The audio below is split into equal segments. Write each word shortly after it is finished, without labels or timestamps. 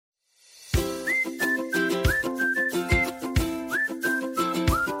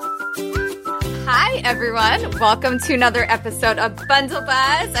everyone. Welcome to another episode of Bundle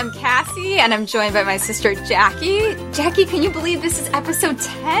Buzz. I'm Cassie, and I'm joined by my sister, Jackie. Jackie, can you believe this is episode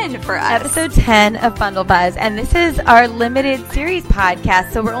 10 for us? Episode 10 of Bundle Buzz, and this is our limited series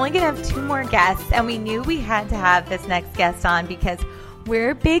podcast, so we're only going to have 2 more guests, and we knew we had to have this next guest on because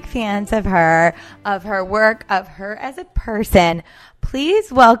we're big fans of her work, of her as a person.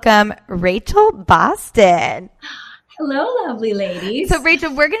 Please welcome Rachel Boston. Hello, lovely ladies. So,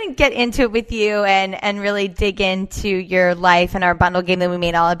 Rachel, we're going to get into it with you and really dig into your life and our bundle game that we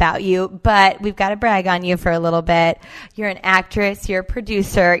made all about you. But we've got to brag on you for a little bit. You're an actress. You're a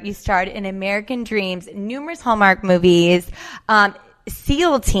producer. You starred in American Dreams, numerous Hallmark movies,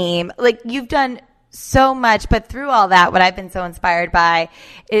 SEAL Team. Like, you've done so much. But through all that, what I've been so inspired by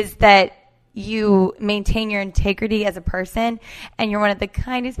is that you maintain your integrity as a person, and you're one of the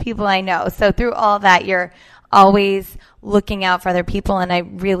kindest people I know. So through all that, you're always looking out for other people, and I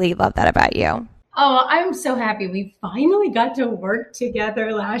really love that about you. Oh, I'm so happy we finally got to work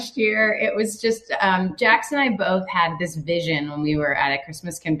together last year. It was just, Jax and I both had this vision when we were at a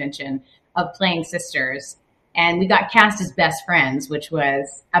Christmas convention of playing sisters. And we got cast as best friends, which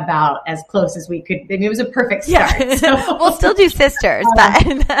was about as close as we could. I mean, it was a perfect start. Yeah. So. We'll still do sisters,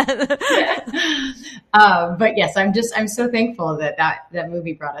 but but yes, I'm so thankful that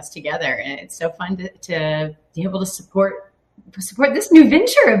movie brought us together, and it's so fun to be able to support this new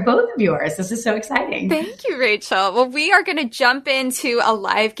venture of both of yours. This is so exciting. Thank you, Rachel. Well, we are going to jump into a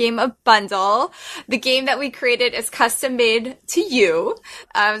live game of Bundle. The game that we created is custom made to you.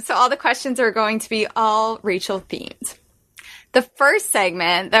 So all the questions are going to be all Rachel themed. The first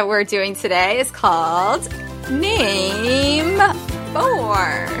segment that we're doing today is called Name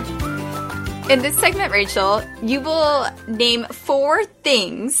 4. In this segment, Rachel, you will name 4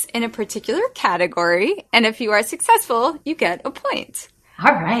 things in a particular category, and if you are successful, you get a point.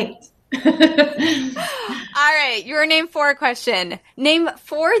 All right. All right, your name 4 question. Name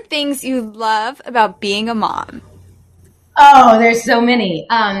 4 things you love about being a mom. Oh, there's so many.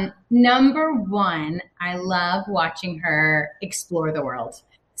 Number 1, I love watching her explore the world,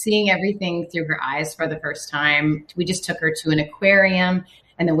 seeing everything through her eyes for the first time. We just took her to an aquarium,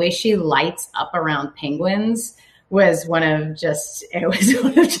 and the way she lights up around penguins was one of just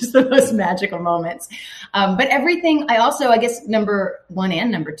the most magical moments. But everything, I guess number 1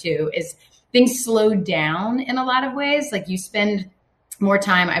 and number 2 is things slow down in a lot of ways. Like you spend more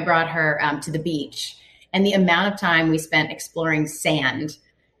time. I brought her to the beach, and the amount of time we spent exploring sand.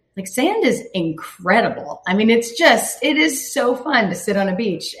 Like sand is incredible. I mean, it is so fun to sit on a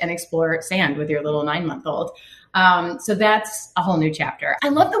beach and explore sand with your little 9-month-old. So that's a whole new chapter. I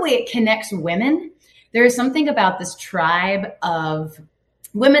love the way it connects women. There is something about this tribe of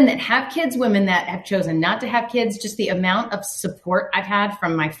women that have kids, women that have chosen not to have kids, just the amount of support I've had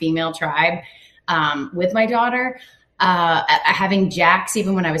from my female tribe with my daughter. Having Jax,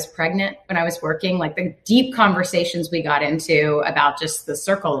 even when I was pregnant, when I was working, like the deep conversations we got into about just the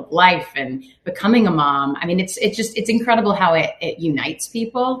circle of life and becoming a mom. I mean, it's incredible how it unites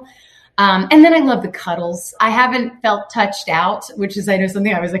people. And then I love the cuddles. I haven't felt touched out, which is, I know,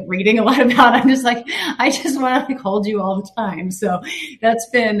 something I was like reading a lot about. I'm just like, I just want to like hold you all the time. So that's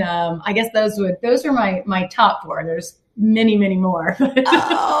been, I guess those are my top 4. There's many, many more.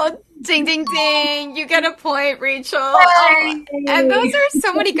 Oh, ding, ding, ding. You get a point, Rachel. Oh, and those are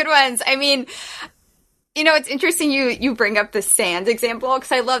so many good ones. I mean, you know, it's interesting you bring up the sand example,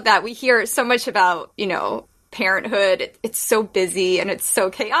 because I love that. We hear so much about, you know, parenthood. It's so busy and it's so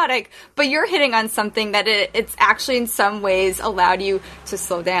chaotic, but you're hitting on something that it's actually in some ways allowed you to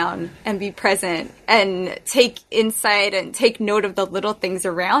slow down and be present and take insight and take note of the little things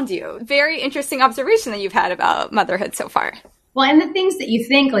around you. Very interesting observation that you've had about motherhood so far. Well, and the things that you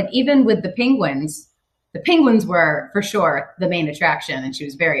think, like even with the penguins were for sure the main attraction, and she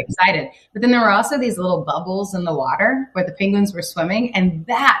was very excited. But then there were also these little bubbles in the water where the penguins were swimming, and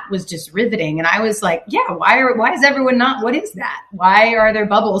that was just riveting. And I was like, yeah, why is everyone not, what is that? Why are there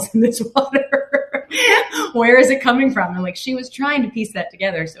bubbles in this water? Where is it coming from? And like, she was trying to piece that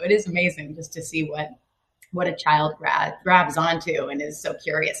together. So it is amazing just to see what a child grabs onto and is so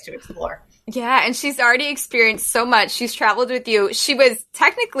curious to explore. Yeah, and she's already experienced so much. She's traveled with you. She was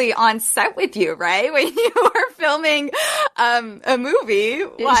technically on set with you, right? When you were filming a movie.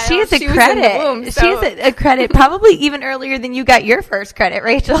 She has a credit. Womb, so. She has a credit probably even earlier than you got your first credit,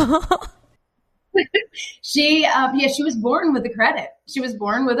 Rachel. She was born with a credit. She was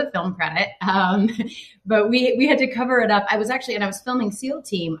born with a film credit. But we had to cover it up. I was filming SEAL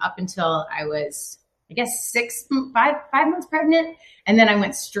Team up until I was, I guess, 5 months pregnant. And then I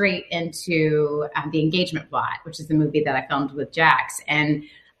went straight into The Engagement Plot, which is the movie that I filmed with Jax. And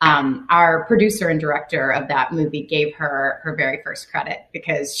our producer and director of that movie gave her her very first credit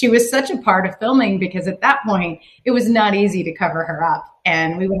because she was such a part of filming, because at that point it was not easy to cover her up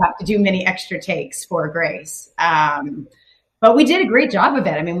and we would have to do many extra takes for Grace. But we did a great job of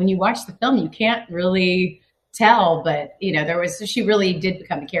it. I mean, when you watch the film, you can't really tell, but she really did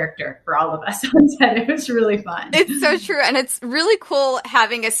become a character for all of us on set. It was really fun. It's so true. And it's really cool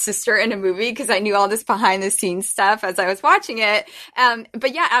having a sister in a movie, because I knew all this behind the scenes stuff as I was watching it.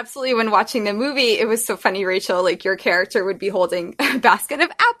 But yeah, absolutely. When watching the movie, it was so funny, Rachel, like your character would be holding a basket of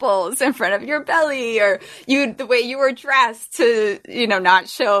apples in front of your belly, or the way you were dressed to, not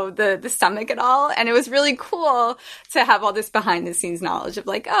show the stomach at all. And it was really cool to have all this behind the scenes knowledge of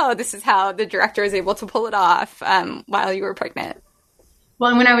like, oh, this is how the director is able to pull it off while you were pregnant. Well,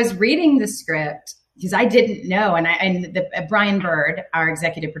 and when I was reading the script, because I didn't know, Brian Bird, our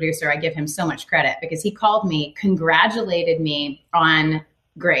executive producer, I give him so much credit because he called me, congratulated me on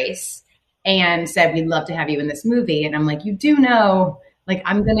Grace, and said, we'd love to have you in this movie. And I'm like, you do know, like,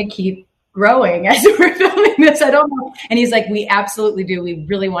 I'm going to keep growing as we're filming this. I don't know. And he's like, we absolutely do. We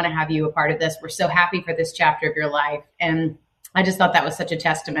really want to have you a part of this. We're so happy for this chapter of your life. And I just thought that was such a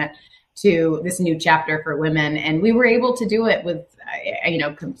testament to this new chapter for women. And we were able to do it with,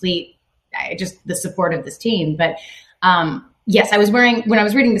 complete, just the support of this team. But yes, when I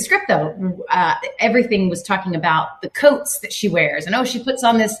was reading the script though, everything was talking about the coats that she wears and, she puts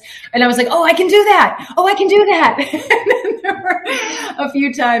on this. And I was like, I can do that. I can do that. And then there were a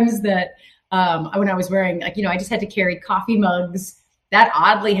few times that when I was wearing, I just had to carry coffee mugs. That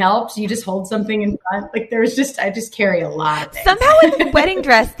oddly helps. You just hold something in front. Like I just carry a lot of things. Somehow in the wedding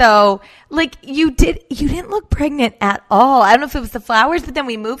dress though, like you didn't look pregnant at all. I don't know if it was the flowers, but then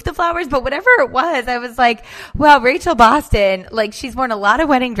we moved the flowers, but whatever it was, I was like, well, Rachel Boston, like she's worn a lot of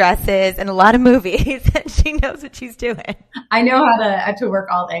wedding dresses and a lot of movies and she knows what she's doing. I know how to work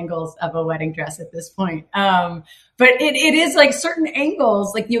all angles of a wedding dress at this point. But it is like certain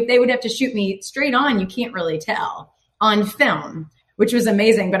angles, like they would have to shoot me straight on. You can't really tell on film, which was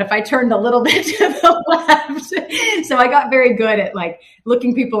amazing. But if I turned a little bit to the left, so I got very good at like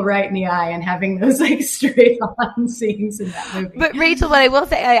looking people right in the eye and having those like straight on scenes in that movie. But Rachel, what I will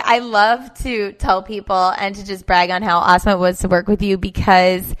say, I love to tell people and to just brag on how awesome it was to work with you,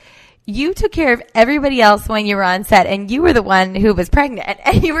 because you took care of everybody else when you were on set, and you were the one who was pregnant,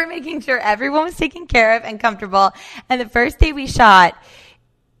 and you were making sure everyone was taken care of and comfortable. And the first day we shot,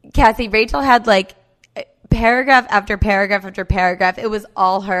 Cassie, Rachel had like paragraph after paragraph after paragraph. It was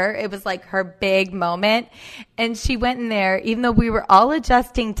all her. It was like her big moment. And she went in there, even though we were all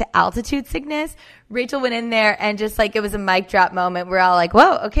adjusting to altitude sickness, Rachel went in there and just like, it was a mic drop moment. We're all like,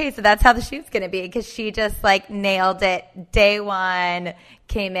 whoa, okay, so that's how the shoot's going to be. Because she just like nailed it. Day one,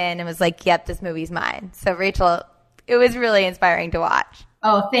 came in and was like, yep, this movie's mine. So Rachel, it was really inspiring to watch.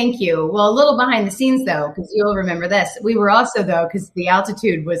 Oh, thank you. Well, a little behind the scenes though, because you'll remember this. We were also though, because the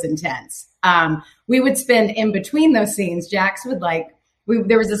altitude was intense. We would spend in between those scenes. Jax would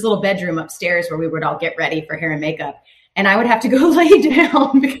there was this little bedroom upstairs where we would all get ready for hair and makeup. And I would have to go lay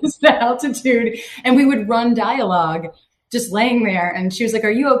down because of the altitude. And we would run dialogue just laying there. And she was like,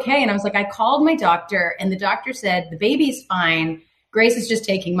 are you okay? And I was like, I called my doctor and the doctor said, the baby's fine. Grace is just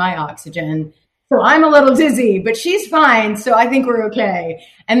taking my oxygen. So I'm a little dizzy, but she's fine. So I think we're okay.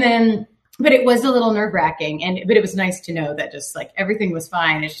 And then, but it was a little nerve wracking, but it was nice to know that just like everything was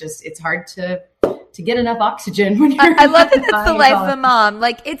fine. It's hard to get enough oxygen when you're. I love that that's the life of a mom.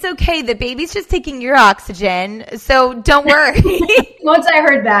 Like, it's okay. The baby's just taking your oxygen. So don't worry. Once I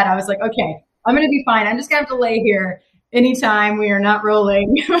heard that, I was like, okay, I'm going to be fine. I'm just going to have to lay here anytime we are not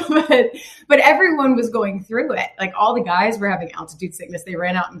rolling. but everyone was going through it. Like all the guys were having altitude sickness. They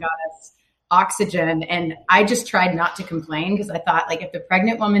ran out and got us oxygen. And I just tried not to complain because I thought like if the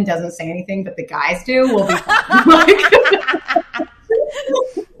pregnant woman doesn't say anything, but the guys do, we'll be fine.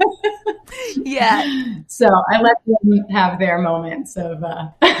 Yeah. So I let them have their moments of.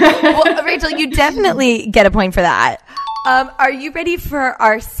 Well, Rachel, you definitely get a point for that. Are you ready for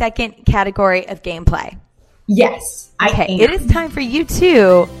our second category of gameplay? Yes. Okay. It is time for you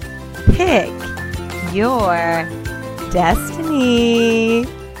to pick your destiny.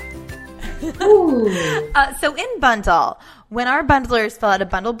 So in Bundle, when our bundlers fill out a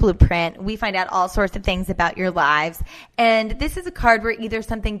bundle blueprint, we find out all sorts of things about your lives. And this is a card where either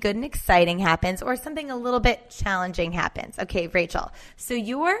something good and exciting happens or something a little bit challenging happens. Okay, Rachel. So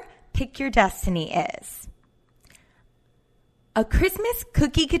your pick your destiny is: a Christmas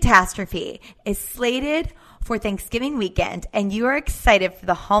cookie catastrophe is slated for Thanksgiving weekend, and you are excited for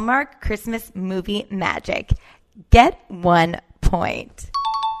the Hallmark Christmas movie magic. Get 1 point.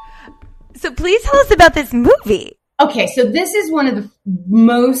 So please tell us about this movie. Okay, so this is one of the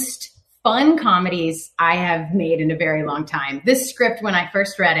most fun comedies I have made in a very long time. This script, when I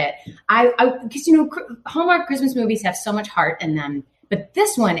first read it, because Hallmark Christmas movies have so much heart in them, but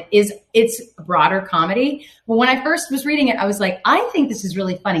this one it's a broader comedy. But when I first was reading it, I was like, I think this is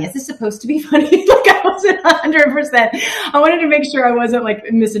really funny. Is this supposed to be funny? Like I wasn't 100%. I wanted to make sure I wasn't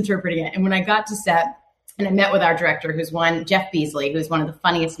like misinterpreting it. And when I got to set and I met with our director, Jeff Beasley, who's one of the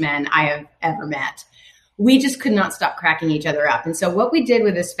funniest men I have ever met, we just could not stop cracking each other up. And so what we did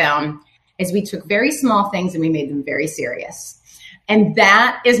with this film is we took very small things and we made them very serious. And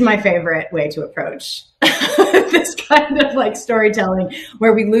that is my favorite way to approach this kind of like storytelling,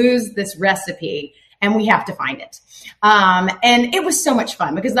 where we lose this recipe and we have to find it. And it was so much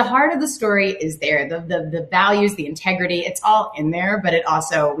fun because the heart of the story is there. The values, the integrity, it's all in there, but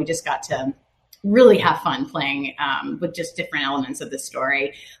we just got to really have fun playing with just different elements of the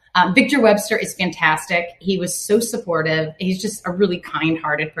story. Victor Webster is fantastic. He was so supportive. He's just a really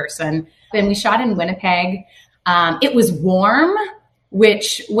kind-hearted person. And we shot in Winnipeg. It was warm,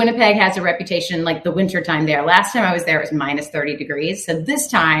 which Winnipeg has a reputation like the winter time there. Last time I was there, it was minus 30 degrees. So this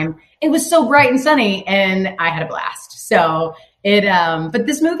time it was so bright and sunny and I had a blast. So but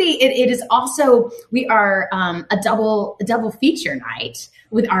this movie, it is also, we are a double feature night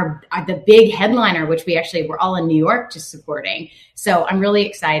with the big headliner, which we're all in New York just supporting. So I'm really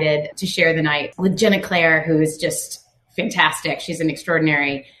excited to share the night with Jenna Claire, who is just fantastic. She's an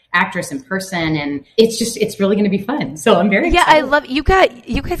extraordinary actress in person, and it's really going to be fun. So I'm very excited. I love you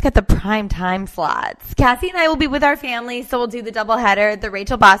guys got the prime time slots. Cassie and I will be with our family, so we'll do the doubleheader, the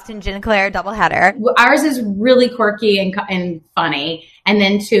Rachel Boston, Jenna Claire doubleheader. Ours is really quirky and funny, and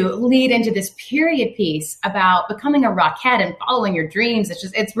then to lead into this period piece about becoming a rockette and following your dreams.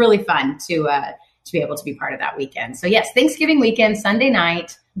 It's really fun to be able to be part of that weekend. So yes, Thanksgiving weekend, Sunday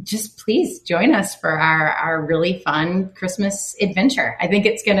night. Just please join us for our really fun Christmas adventure. I think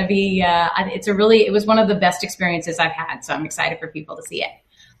it's going to be, it was one of the best experiences I've had. So I'm excited for people to see it.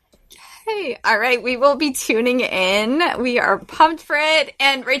 Hey, all right. We will be tuning in. We are pumped for it.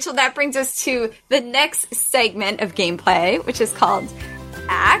 And Rachel, that brings us to the next segment of gameplay, which is called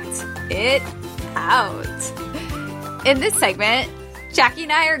Act It Out. In this segment, Jackie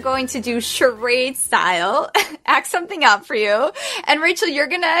and I are going to do charade style, act something out for you. And Rachel, you're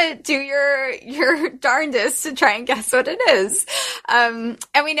going to do your darndest to try and guess what it is. And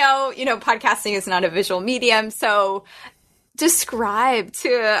we know, podcasting is not a visual medium. So describe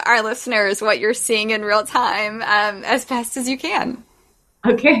to our listeners what you're seeing in real time, as best as you can.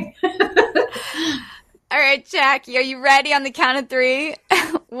 Okay. All right, Jackie, are you ready on the count of 3?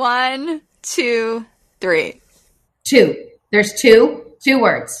 1, 2, 3. 2. There's two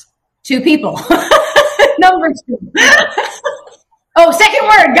words. 2 people. Number 2. Oh, second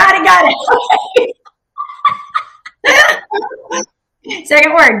word. Got it. Okay.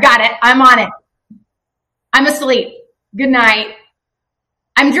 Second word. Got it. I'm on it. I'm asleep. Good night.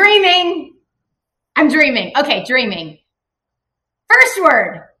 I'm dreaming. Okay, dreaming. First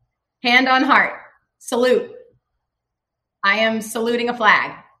word. Hand on heart. Salute. I am saluting a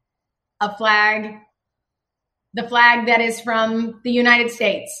flag. The flag that is from the United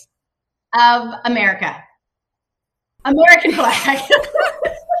States of America. American flag.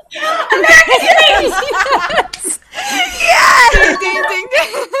 American dreams! Yes! Ding, ding,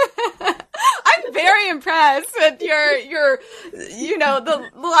 ding. I'm very impressed with your the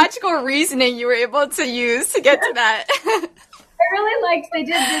logical reasoning you were able to use to get to that. I really liked they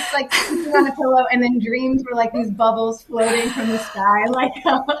did this like sleeping on a pillow, and then dreams were like these bubbles floating from the sky. Like,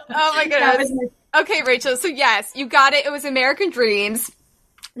 oh my goodness. Okay, Rachel. So yes, you got it. It was American Dreams.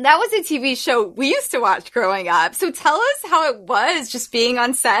 That was a TV show we used to watch growing up. So tell us how it was just being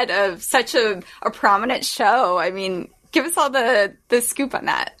on set of such a prominent show. I mean, give us all the scoop on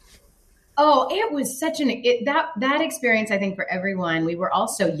that. Oh, it was such that experience, I think, for everyone. We were all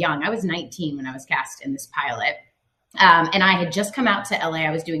so young. I was 19 when I was cast in this pilot. And I had just come out to LA.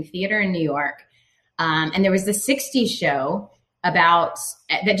 I was doing theater in New York. And there was this 60s show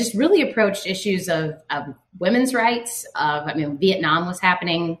that just really approached issues of women's rights. Vietnam was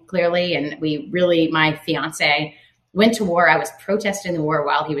happening clearly. And my fiance went to war. I was protesting the war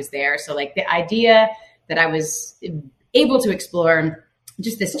while he was there. So like the idea that I was able to explore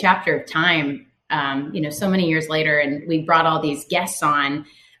just this chapter of time, so many years later, and we brought all these guests on,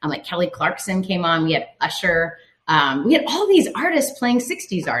 like Kelly Clarkson came on, we had Usher, we had all these artists playing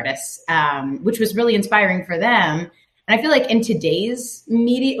 60s artists, which was really inspiring for them. And I feel like in today's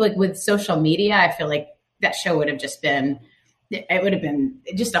media, like with social media, I feel like that show would have been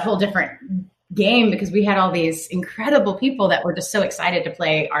just a whole different game because we had all these incredible people that were just so excited to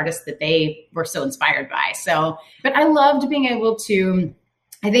play artists that they were so inspired by. So, but I loved being able to,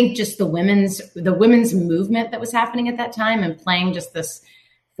 I think just the women's movement that was happening at that time, and playing just this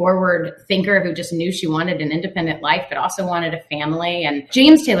forward thinker who just knew she wanted an independent life, but also wanted a family. And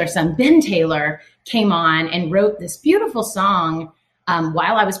James Taylor's son, Ben Taylor, came on and wrote this beautiful song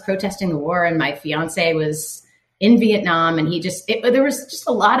while I was protesting the war and my fiance was in Vietnam. And there was just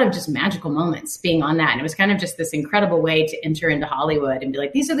a lot of just magical moments being on that. And it was kind of just this incredible way to enter into Hollywood and be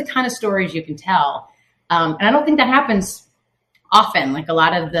like, these are the kind of stories you can tell. And I don't think that happens often. Like a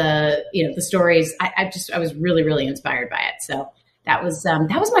lot of the stories, I was really, really inspired by it. So that was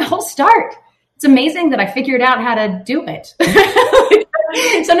my whole start. It's amazing that I figured out how to do it.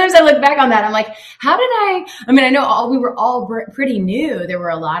 Sometimes I look back on that. I'm like, I know we were all pretty new. There were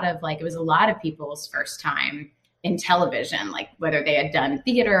a lot of it was a lot of people's first time in television, like whether they had done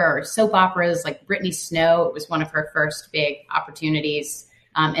theater or soap operas, like Brittany Snow. It was one of her first big opportunities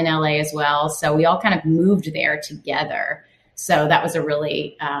in LA as well. So we all kind of moved there together. So that was a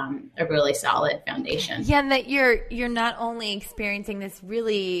really solid foundation. Yeah, and that you're not only experiencing this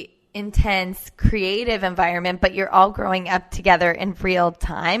really intense creative environment, but you're all growing up together in real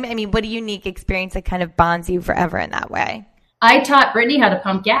time. I mean, what a unique experience that kind of bonds you forever in that way. I taught Brittany how to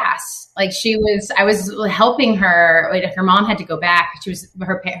pump gas. I was helping her. Her mom had to go back.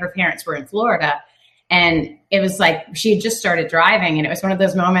 Her parents were in Florida. And it was like she had just started driving, and it was one of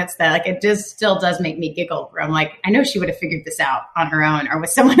those moments that it just still does make me giggle, where I'm like, I know she would have figured this out on her own or with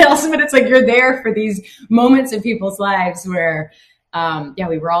someone else, but it's like you're there for these moments in people's lives where,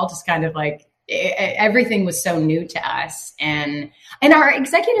 we were all just kind of like, everything was so new to us. And our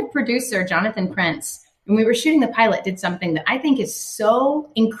executive producer, Jonathan Prince, when we were shooting the pilot, did something that I think is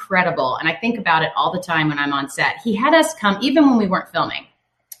so incredible. And I think about it all the time when I'm on set. He had us come, even when we weren't filming,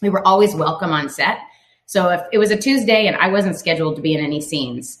 we were always welcome on set. So if it was a Tuesday and I wasn't scheduled to be in any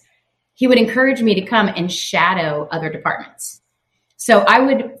scenes, he would encourage me to come and shadow other departments. So I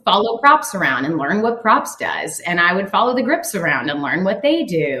would follow props around and learn what props does. And I would follow the grips around and learn what they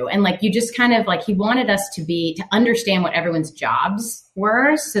do. And you just kind of he wanted us to understand what everyone's jobs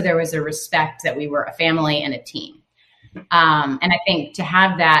were. So there was a respect that we were a family and a team. And I think to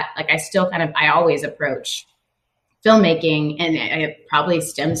have that, I always approach filmmaking, and it probably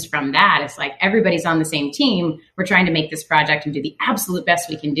stems from that. It's like everybody's on the same team. We're trying to make this project and do the absolute best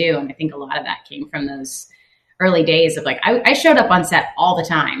we can do. And I think a lot of that came from those early days of I showed up on set all the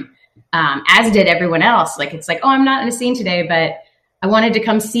time, as did everyone else. I'm not in a scene today, but I wanted to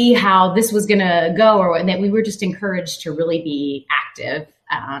come see how this was going to go, and that we were just encouraged to really be active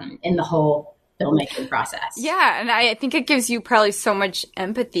in the whole filmmaking process. Yeah, and I think it gives you probably so much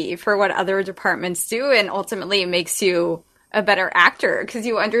empathy for what other departments do, and ultimately it makes you a better actor because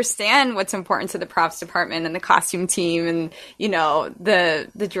you understand what's important to the props department and the costume team and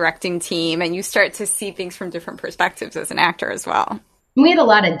the directing team, and you start to see things from different perspectives as an actor as well. We had a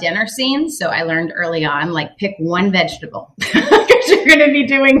lot of dinner scenes, so I learned early on, pick one vegetable because you're going to be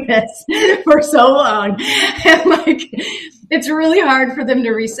doing this for so long. And it's really hard for them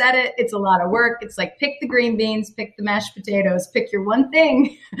to reset it. It's a lot of work. It's pick the green beans, pick the mashed potatoes, pick your one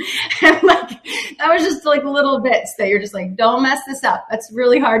thing. And that was just little bits that you're just don't mess this up. That's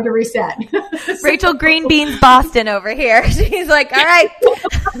really hard to reset. Rachel Green Beans Boston over here. She's like, all right.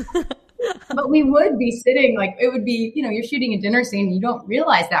 But we would be sitting, it would be, you're shooting a dinner scene. And you don't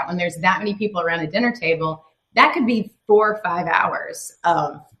realize that when there's that many people around a dinner table, that could be 4 or 5 hours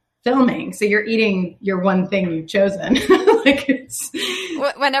of filming. So you're eating your one thing you've chosen.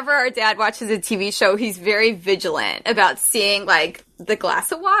 Whenever our dad watches a TV show, he's very vigilant about seeing the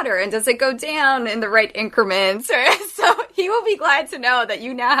glass of water and does it go down in the right increments. So he will be glad to know that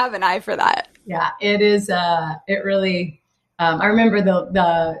you now have an eye for that. Yeah, it is. It really, I remember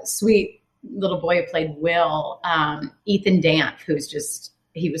the sweet little boy who played Will, Ethan Damp, he was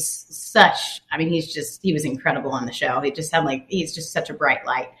incredible on the show. He just had he's just such a bright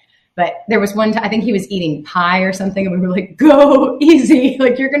light. But there was one time, I think he was eating pie or something, and we were like, go easy.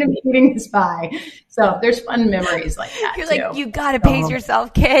 You're going to be eating this pie. So there's fun memories like that. You're too. You got to pace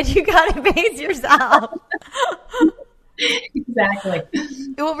yourself, kid. You got to pace yourself. Exactly.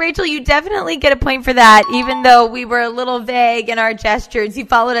 Well, Rachel, you definitely get a point for that. Even though we were a little vague in our gestures, you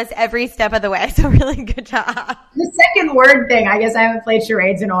followed us every step of the way. So really good job. The second word thing, I guess I haven't played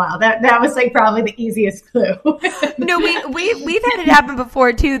charades in a while. That was probably the easiest clue. No, we've had it happen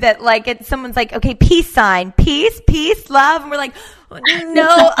before too. That someone's like, okay, peace sign, peace, love, and we're like,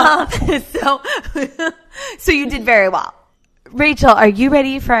 no. So you did very well. Rachel, are you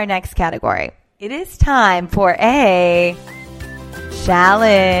ready for our next category? It is time for a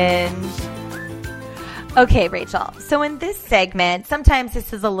challenge. Okay, Rachel. So in this segment, sometimes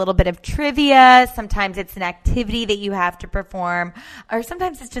this is a little bit of trivia. Sometimes it's an activity that you have to perform, or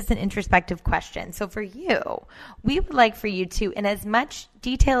sometimes it's just an introspective question. So for you, we would like for you to, in as much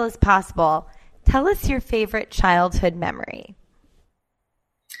detail as possible, tell us your favorite childhood memory.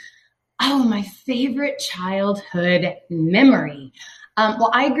 Oh, my favorite childhood memory.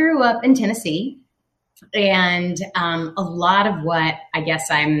 Well, I grew up in Tennessee. And a lot of what I guess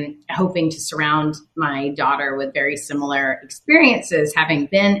I'm hoping to surround my daughter with very similar experiences, having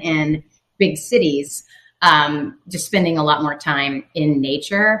been in big cities, just spending a lot more time in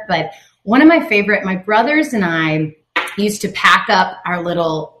nature. But one of my brothers and I used to pack up our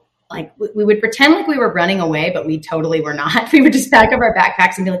little, like we would pretend like we were running away, but we totally were not. We would just pack up our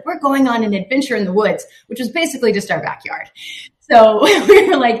backpacks and be like, we're going on an adventure in the woods, which was basically just our backyard. So we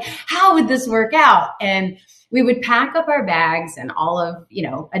were like, how would this work out? And we would pack up our bags and all of,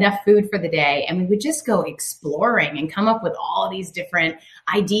 enough food for the day. And we would just go exploring and come up with all these different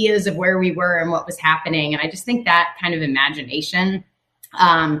ideas of where we were and what was happening. And I just think that kind of imagination.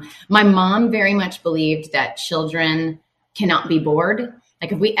 My mom very much believed that children cannot be bored.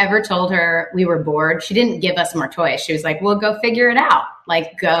 Like if we ever told her we were bored, she didn't give us more toys. She was like, well, go figure it out.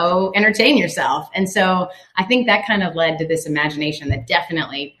 Like go entertain yourself. And so I think that kind of led to this imagination that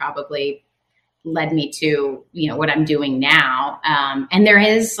definitely probably led me to, what I'm doing now. And there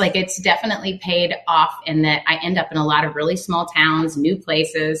is it's definitely paid off in that I end up in a lot of really small towns, new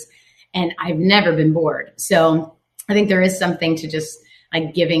places, and I've never been bored. So I think there is something to just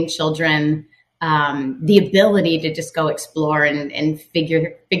like giving children the ability to just go explore and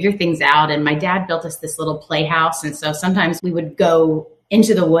figure things out. And my dad built us this little playhouse. And so sometimes we would go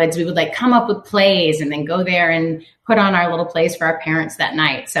into the woods. We would come up with plays and then go there and put on our little plays for our parents that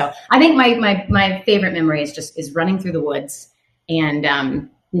night. So I think my favorite memory is running through the woods and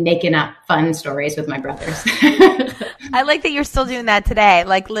making up fun stories with my brothers. I like that you're still doing that today,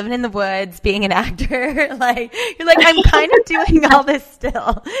 like living in the woods, being an actor. You're like, I'm kind of doing all this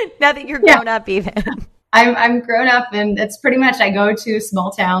still now that you're grown up even. I'm grown up, and it's pretty much I go to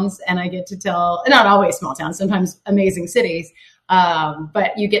small towns and I get to tell, not always small towns, sometimes amazing cities.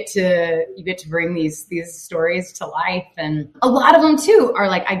 But you get to bring these stories to life. And a lot of them too are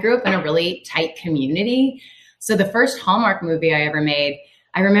I grew up in a really tight community. So the first Hallmark movie I ever made,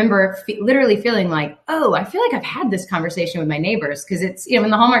 I remember literally feeling like, oh, I feel like I've had this conversation with my neighbors. Cause it's, in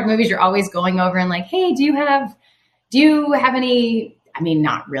the Hallmark movies, you're always going over and hey, do you have any, I mean,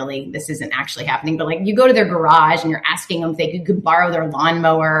 not really, this isn't actually happening, but you go to their garage and you're asking them if they could borrow their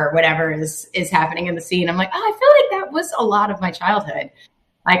lawnmower or whatever is happening in the scene. I'm like, oh, I feel like that was a lot of my childhood.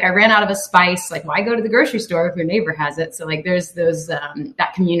 I ran out of a spice. Why go to the grocery store if your neighbor has it? So there's those,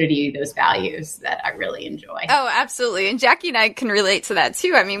 that community, those values that I really enjoy. Oh, absolutely. And Jackie and I can relate to that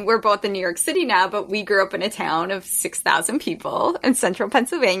too. I mean, we're both in New York City now, but we grew up in a town of 6,000 people in central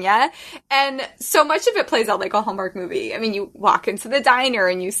Pennsylvania. And so much of it plays out like a Hallmark movie. I mean, you walk into the diner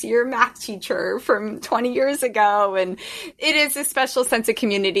and you see your math teacher from 20 years ago. And it is a special sense of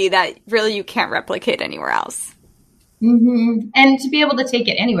community that really you can't replicate anywhere else. Mm-hmm. And to be able to take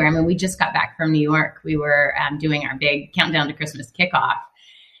it anywhere. I mean, we just got back from New York. We were doing our big countdown to Christmas kickoff,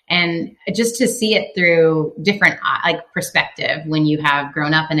 and just to see it through different perspective when you have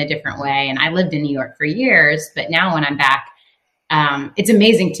grown up in a different way. And I lived in New York for years, but now when I'm back, it's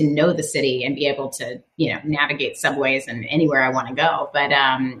amazing to know the city and be able to, navigate subways and anywhere I want to go. But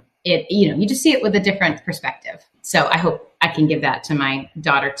you just see it with a different perspective. So I hope I can give that to my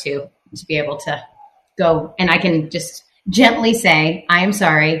daughter too, to be able to go, and I can just gently say, I am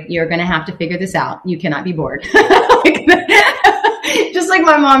sorry, you're going to have to figure this out. You cannot be bored. Just like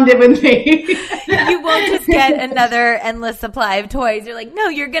my mom did with me. You won't just get another endless supply of toys. You're like, no,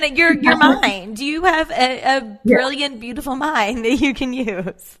 you're mine. Do you have a brilliant, beautiful mind that you can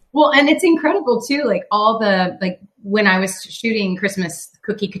use? Well, and it's incredible too. All the, when I was shooting Christmas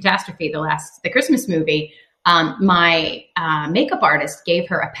Cookie Catastrophe, the Christmas movie, my makeup artist gave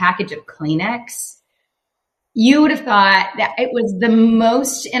her a package of Kleenex. You would have thought that it was the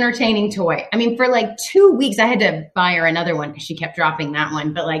most entertaining toy. I mean, for 2 weeks, I had to buy her another one because she kept dropping that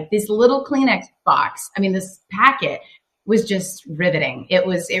one. But this little Kleenex box, this packet was just riveting. It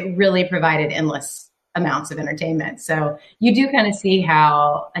really provided endless amounts of entertainment. So you do kind of see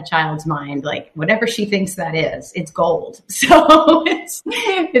how a child's mind, whatever she thinks that is, it's gold. So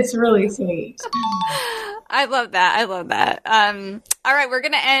it's really sweet. I love that. All right, we're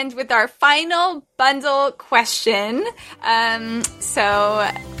going to end with our final bundle question.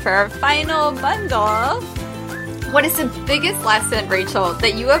 So for our final bundle, what is the biggest lesson, Rachel,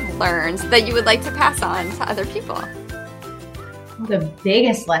 that you have learned that you would like to pass on to other people? The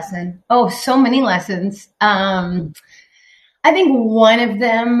biggest lesson. Oh, so many lessons. I think one of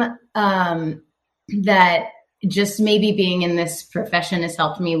them that just maybe being in this profession has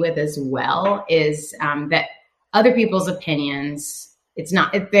helped me with as well is that other people's opinions,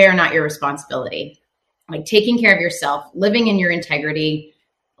 they're not your responsibility. Like taking care of yourself, living in your integrity,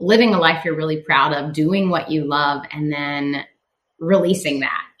 living a life you're really proud of, doing what you love, and then releasing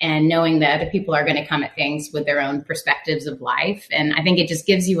that and knowing that other people are going to come at things with their own perspectives of life. And I think it just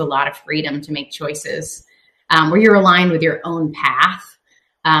gives you a lot of freedom to make choices where you're aligned with your own path.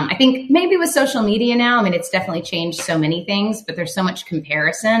 I think maybe with social media now, I mean, it's definitely changed so many things, but there's so much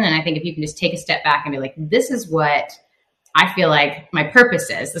comparison. And I think if you can just take a step back and be like, this is what I feel like my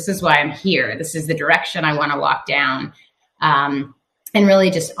purpose is. This is why I'm here. This is the direction I want to walk down. And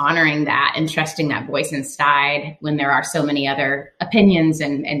really just honoring that and trusting that voice inside when there are so many other opinions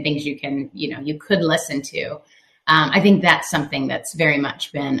and things you could listen to. I think that's something that's very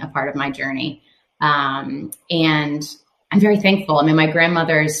much been a part of my journey. And I'm very thankful. I mean, my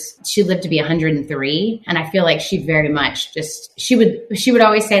she lived to be 103. And I feel like she very much she would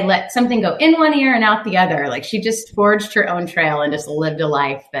always say, let something go in one ear and out the other. Like she just forged her own trail and just lived a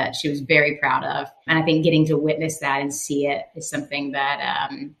life that she was very proud of. And I think getting to witness that and see it is something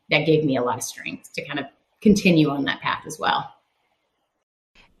that gave me a lot of strength to kind of continue on that path as well.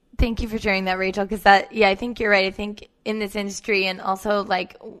 Thank you for sharing that, Rachel, because I think you're right. I think in this industry and also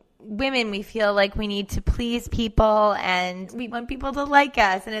like women, we feel like we need to please people and we want people to like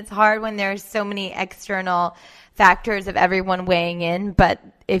us. And it's hard when there's so many external factors of everyone weighing in. But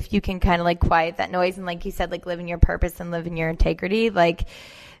if you can kind of like quiet that noise and like you said, like live in your purpose and live in your integrity, like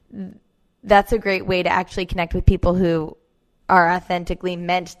that's a great way to actually connect with people who are authentically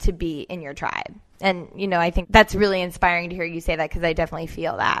meant to be in your tribe. And, I think that's really inspiring to hear you say that because I definitely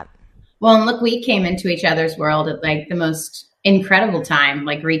feel that. Well, and look, we came into each other's world at like the most incredible time,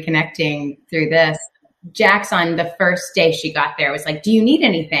 like reconnecting through this. Jax on the first day she got there was like, do you need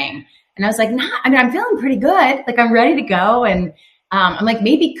anything? And I was like, nah, I mean, I'm feeling pretty good. Like I'm ready to go. And I'm like,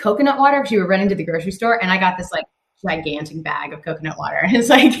 maybe coconut water because we were running to the grocery store. And I got this like gigantic bag of coconut water. And it's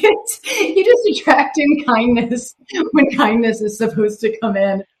like, you just attract in kindness when kindness is supposed to come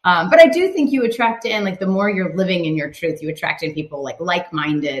in. But I do think you attract in, like the more you're living in your truth, you attract in people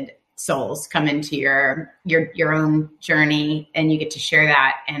like-minded souls come into your own journey and you get to share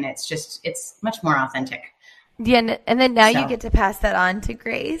that. And it's much more authentic. Yeah. And then now you get to pass that on to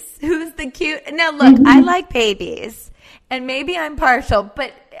Grace, who's the cute. Now look, I like babies and maybe I'm partial,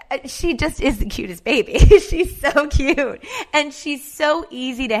 but she just is the cutest baby. She's so cute and she's so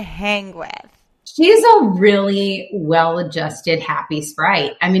easy to hang with. She's a really well-adjusted, happy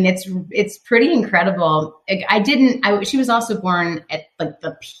sprite. I mean, it's pretty incredible. She was also born at like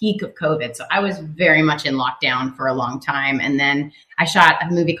the peak of COVID. So I was very much in lockdown for a long time. And then I shot a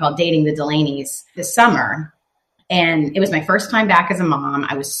movie called Dating the Delaney's this summer. And it was my first time back as a mom.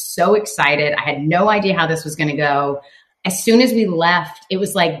 I was so excited. I had no idea how this was going to go. As soon as we left, it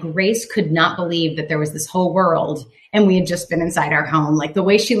was like Grace could not believe that there was this whole world and we had just been inside our home. Like the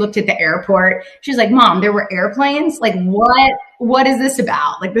way she looked at the airport, she was like, Mom, there were airplanes? Like what is this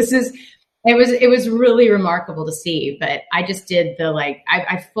about? Like it was really remarkable to see. But I just did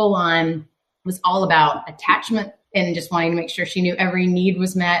I full on was all about attachment and just wanting to make sure she knew every need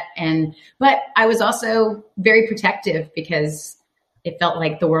was met. But I was also very protective because it felt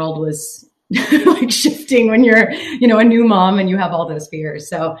like the world was like shifting when you're, a new mom and you have all those fears.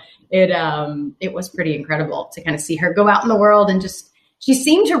 So it was pretty incredible to kind of see her go out in the world and she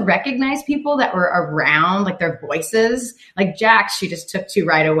seemed to recognize people that were around, like their voices. Like Jax, she just took to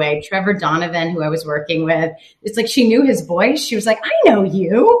right away. Trevor Donovan, who I was working with, it's like she knew his voice. She was like, I know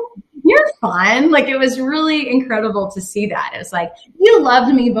you. You're fun. Like it was really incredible to see that. It was like, you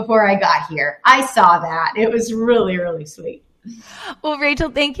loved me before I got here. I saw that. It was really, really sweet. Well,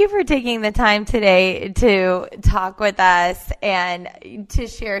 Rachel, thank you for taking the time today to talk with us and to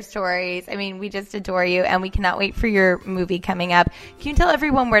share stories. I mean, we just adore you and we cannot wait for your movie coming up. Can you tell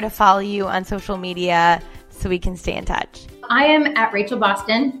everyone where to follow you on social media so we can stay in touch? I am at Rachel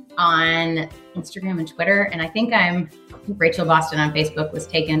Boston on Instagram and Twitter. And I think Rachel Boston on Facebook was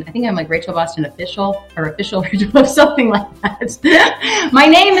taken. I think I'm like Rachel Boston official or official Rachel, something like that. My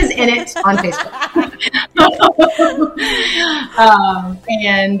name is in it on Facebook.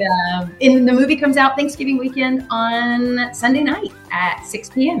 And the movie comes out Thanksgiving weekend on Sunday night at 6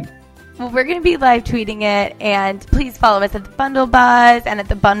 p.m. Well, we're going to be live tweeting it, and please follow us at The Bundle Buzz and at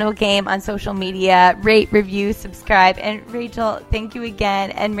The Bundle Game on social media. Rate, review, subscribe. And Rachel, thank you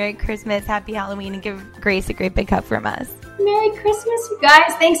again, and Merry Christmas, Happy Halloween, and give Grace a great big hug from us. Merry Christmas, you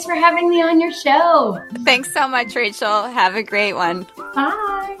guys. Thanks for having me on your show. Thanks so much, Rachel. Have a great one.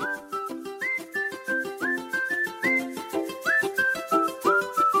 Bye.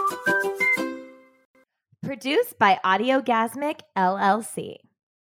 Produced by Audiogasmic LLC.